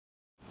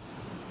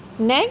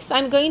Next,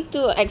 I'm going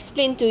to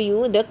explain to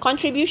you the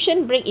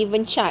contribution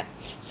break-even chart.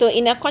 So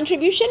in a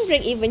contribution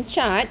break-even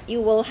chart, you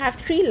will have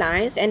 3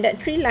 lines, and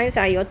that 3 lines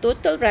are your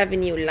total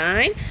revenue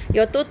line,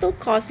 your total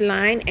cost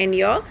line, and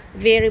your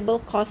variable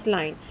cost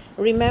line.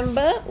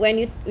 Remember,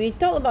 when we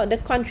talk about the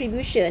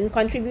contribution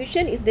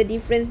is the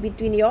difference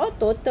between your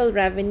total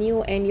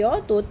revenue and your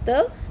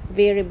total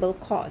variable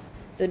cost.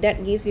 So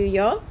that gives you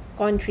your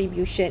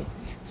contribution.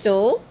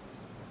 So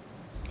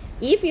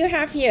if you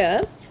have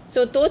here,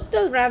 so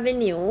total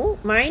revenue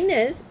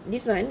minus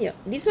this one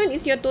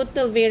is your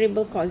total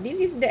variable cost. This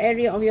is the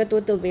area of your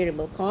total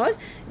variable cost.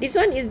 This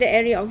one is the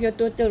area of your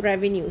total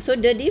revenue. So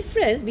the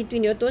difference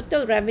between your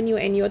total revenue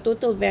and your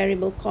total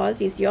variable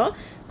cost is your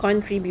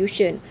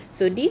contribution.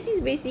 So this is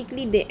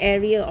basically the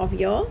area of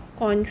your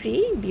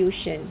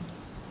contribution.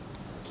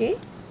 Okay,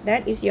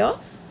 that is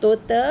your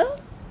total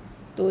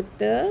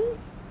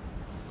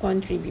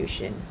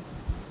contribution.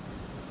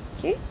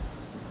 Okay.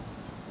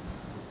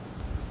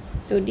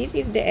 So this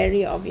is the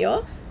area of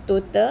your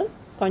total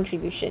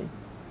contribution.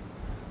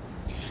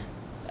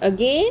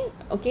 Again,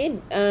 okay,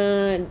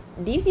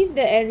 this is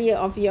the area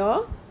of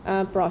your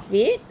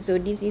profit. So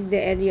this is the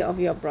area of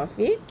your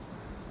profit.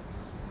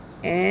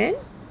 And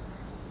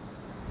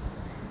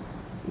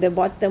the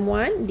bottom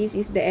one, this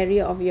is the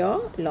area of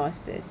your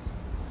losses.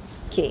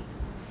 Okay.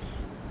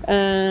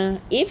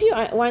 If you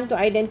want to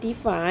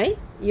identify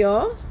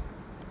your,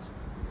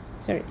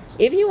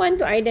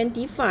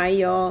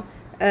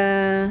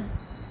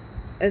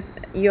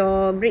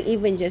 your break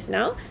even just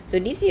now, so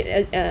this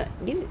is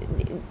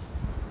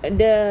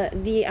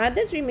the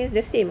others remains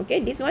the same. Okay,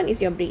 this one is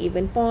your break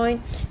even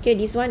point. Okay,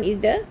 this one is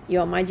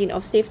your margin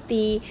of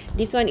safety.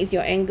 This one is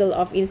your angle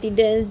of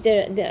incidence.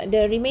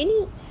 The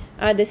remaining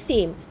are the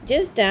same,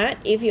 just that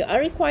if you are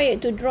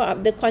required to draw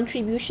up the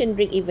contribution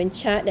break even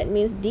chart, that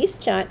means this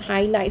chart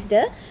highlights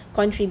the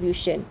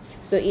contribution.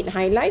 So it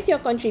highlights your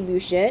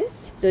contribution.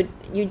 So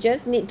you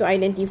just need to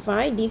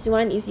identify this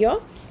one is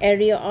your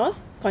area of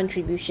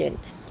contribution,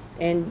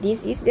 and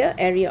this is the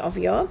area of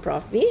your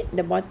profit.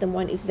 The bottom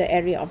one is the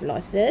area of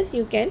losses.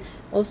 You can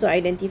also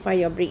identify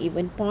your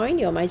break-even point,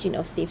 your margin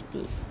of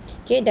safety.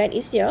 Okay, that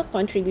is your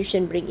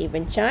contribution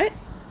break-even chart.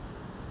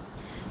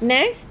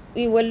 Next,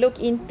 we will look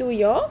into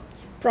your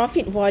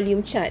profit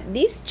volume chart.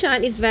 This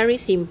chart is very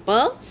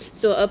simple.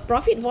 So a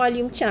profit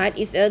volume chart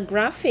is a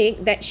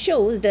graphic that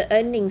shows the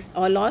earnings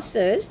or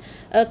losses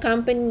that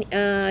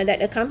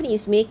a company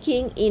is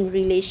making in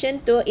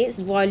relation to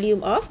its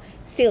volume of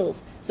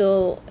sales.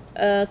 So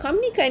a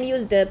company can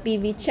use the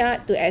PV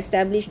chart to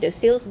establish the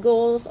sales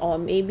goals, or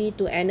maybe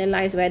to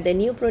analyze whether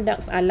new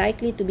products are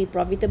likely to be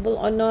profitable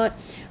or not,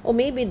 or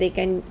maybe they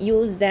can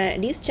use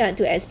this chart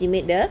to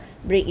estimate the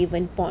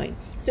break-even point.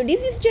 So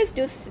this is just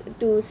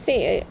to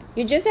say,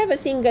 you just have a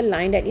single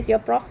line, that is your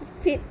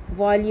profit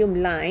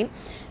volume line.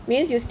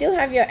 Means you still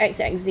have your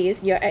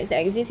x-axis. Your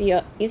x-axis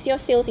is your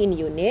sales in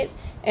units,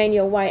 and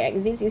your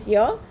y-axis is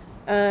your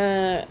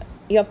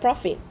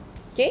profit.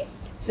 Okay,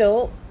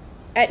 so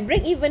at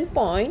break-even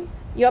point,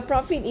 your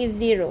profit is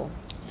 0.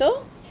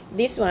 So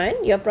this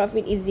one, your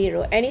profit is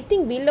 0.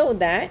 Anything below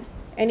that,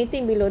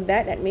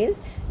 that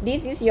means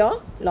this is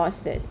your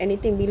losses.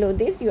 Anything below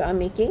this, you are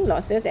making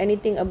losses.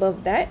 Anything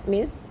above that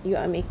means you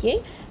are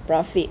making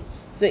profit.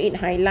 So it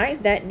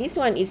highlights that this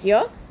one is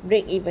your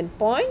break-even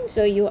point.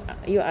 So you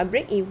are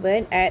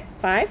break-even at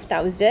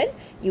 5,000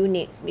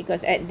 units,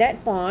 because at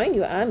that point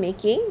you are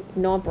making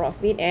no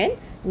profit and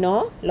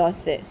no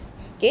losses.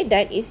 Okay,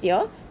 that is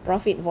your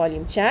profit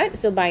volume chart.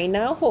 So by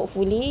now,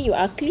 hopefully you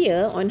are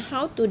clear on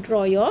how to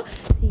draw your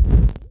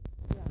CVP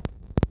graph.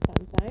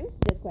 Sometimes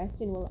the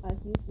question will ask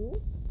you to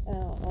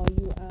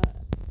you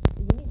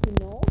need to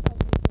know how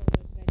to draw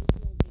your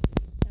traditional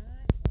break-even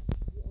chart, or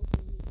you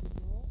also need to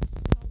know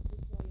how to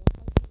draw your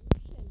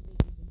contribution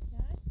break-even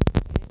chart,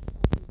 and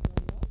how to draw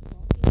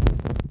your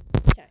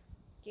profit chart.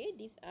 Okay,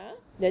 these are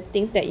the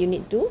things that you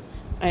need to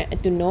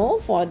know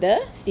for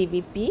the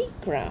CVP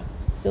graph.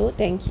 So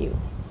thank you.